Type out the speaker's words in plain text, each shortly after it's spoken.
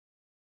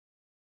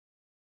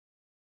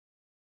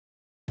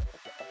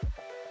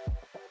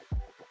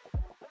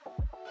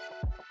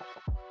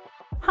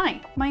Hi,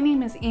 my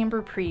name is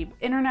Amber Preeb,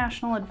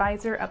 International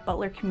Advisor at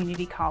Butler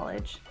Community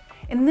College.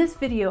 In this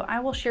video, I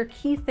will share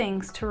key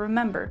things to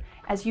remember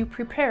as you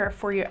prepare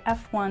for your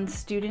F-1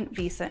 student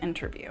visa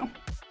interview.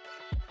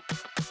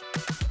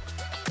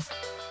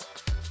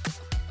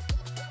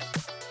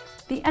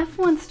 The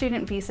F-1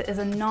 student visa is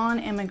a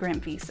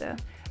non-immigrant visa.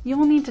 You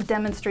will need to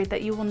demonstrate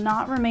that you will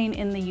not remain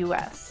in the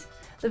U.S.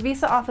 The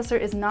visa officer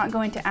is not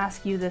going to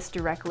ask you this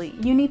directly.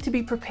 You need to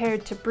be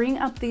prepared to bring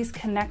up these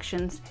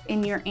connections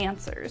in your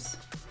answers.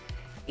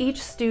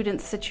 Each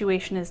student's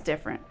situation is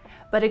different,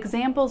 but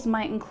examples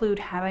might include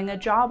having a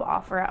job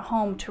offer at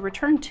home to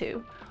return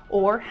to,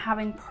 or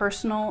having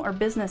personal or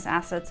business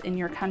assets in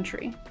your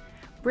country.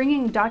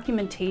 Bringing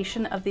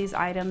documentation of these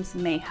items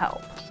may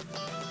help.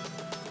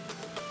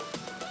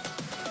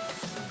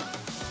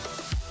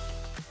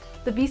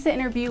 The visa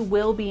interview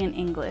will be in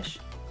English.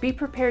 Be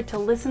prepared to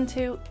listen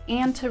to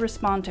and to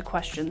respond to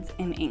questions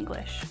in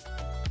English.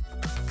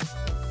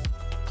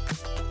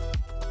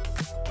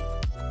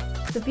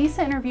 The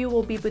visa interview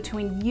will be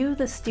between you,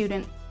 the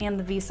student, and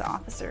the visa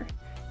officer.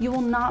 You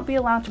will not be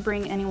allowed to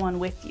bring anyone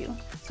with you,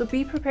 so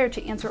be prepared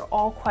to answer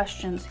all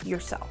questions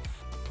yourself.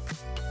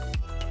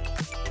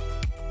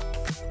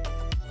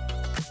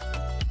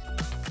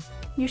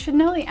 You should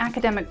know the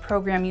academic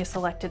program you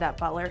selected at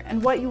Butler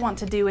and what you want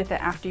to do with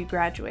it after you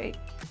graduate.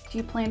 Do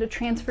you plan to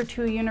transfer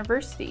to a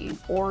university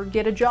or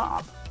get a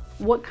job?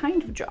 What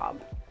kind of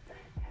job?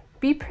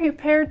 Be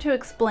prepared to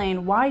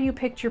explain why you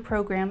picked your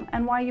program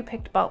and why you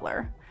picked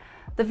Butler.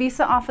 The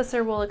visa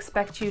officer will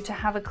expect you to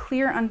have a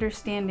clear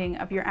understanding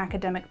of your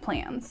academic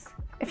plans.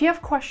 If you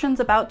have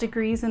questions about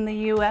degrees in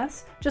the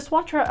US, just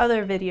watch our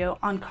other video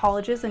on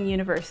colleges and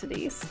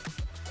universities.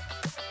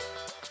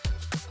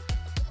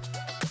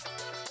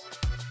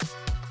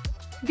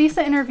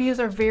 Visa interviews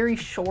are very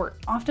short,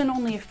 often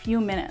only a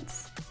few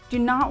minutes. Do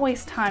not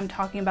waste time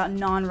talking about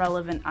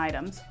non-relevant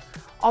items.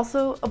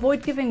 Also,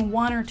 avoid giving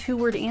one or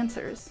two-word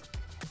answers.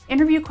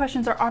 Interview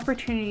questions are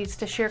opportunities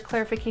to share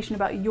clarification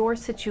about your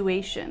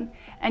situation,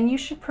 and you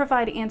should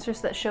provide answers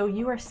that show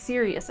you are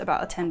serious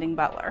about attending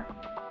Butler.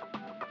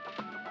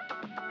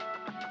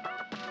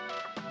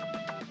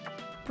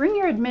 Bring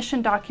your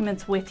admission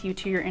documents with you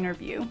to your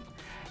interview.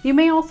 You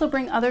may also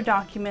bring other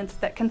documents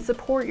that can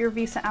support your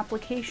visa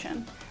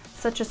application,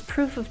 such as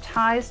proof of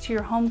ties to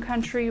your home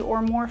country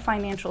or more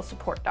financial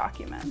support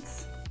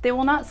documents. They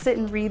will not sit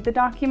and read the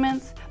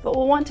documents, but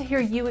will want to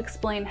hear you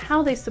explain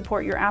how they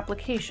support your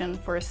application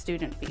for a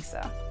student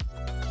visa.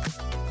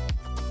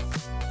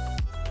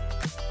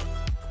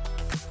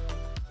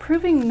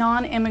 Proving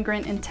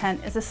non-immigrant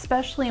intent is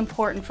especially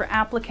important for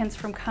applicants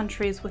from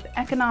countries with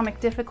economic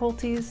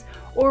difficulties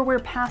or where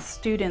past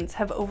students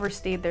have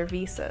overstayed their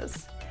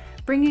visas.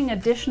 Bringing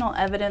additional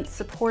evidence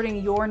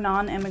supporting your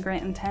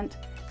non-immigrant intent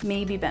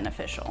may be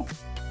beneficial.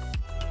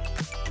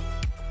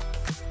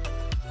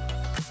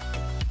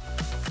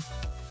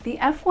 The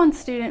F-1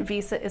 student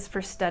visa is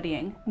for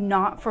studying,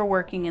 not for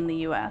working in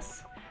the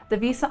US. The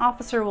visa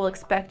officer will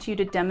expect you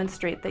to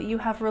demonstrate that you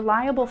have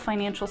reliable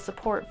financial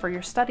support for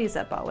your studies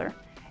at Butler,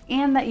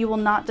 and that you will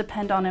not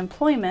depend on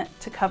employment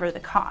to cover the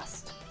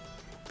cost.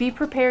 Be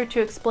prepared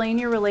to explain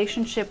your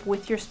relationship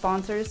with your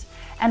sponsors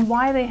and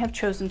why they have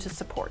chosen to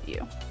support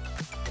you.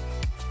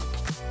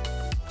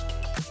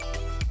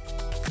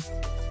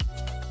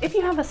 If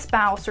you have a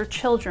spouse or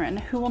children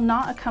who will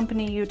not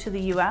accompany you to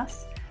the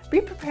US, be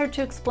prepared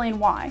to explain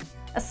why,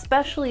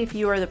 especially if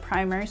you are the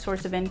primary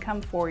source of income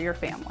for your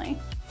family.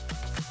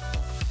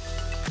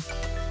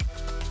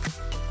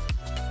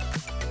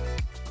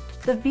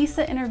 The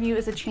visa interview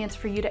is a chance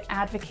for you to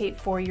advocate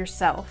for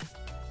yourself.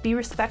 Be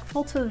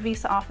respectful to the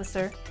visa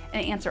officer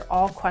and answer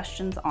all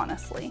questions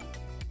honestly.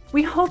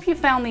 We hope you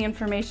found the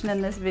information in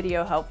this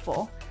video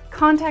helpful.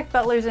 Contact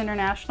Butler's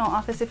International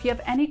Office if you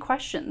have any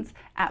questions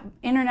at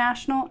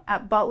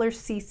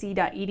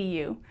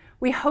international@butlercc.edu.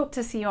 We hope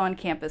to see you on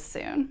campus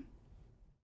soon.